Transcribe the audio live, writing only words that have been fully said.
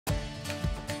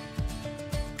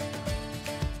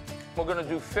we're gonna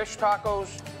do fish tacos.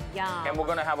 Yum. And we're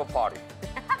gonna have a party.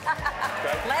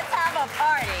 Okay? Let's have a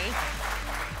party.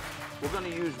 We're gonna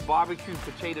use barbecue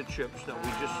potato chips that we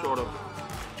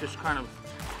just kind of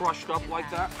crushed up like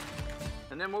that.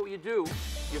 And then what you do,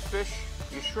 your fish,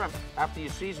 your shrimp, after you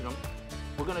season them,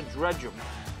 we're gonna dredge them.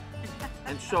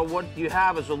 And so what you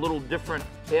have is a little different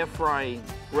air frying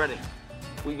breading.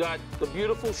 We got the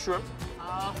beautiful shrimp.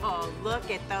 Oh,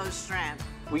 look at those shrimp.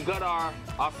 We got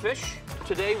our fish.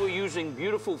 Today we're using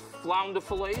beautiful flounder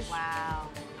fillets. Wow.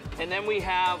 And then we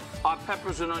have our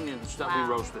peppers and onions that we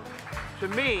roasted. To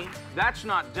me, that's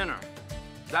not dinner,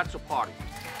 that's a party.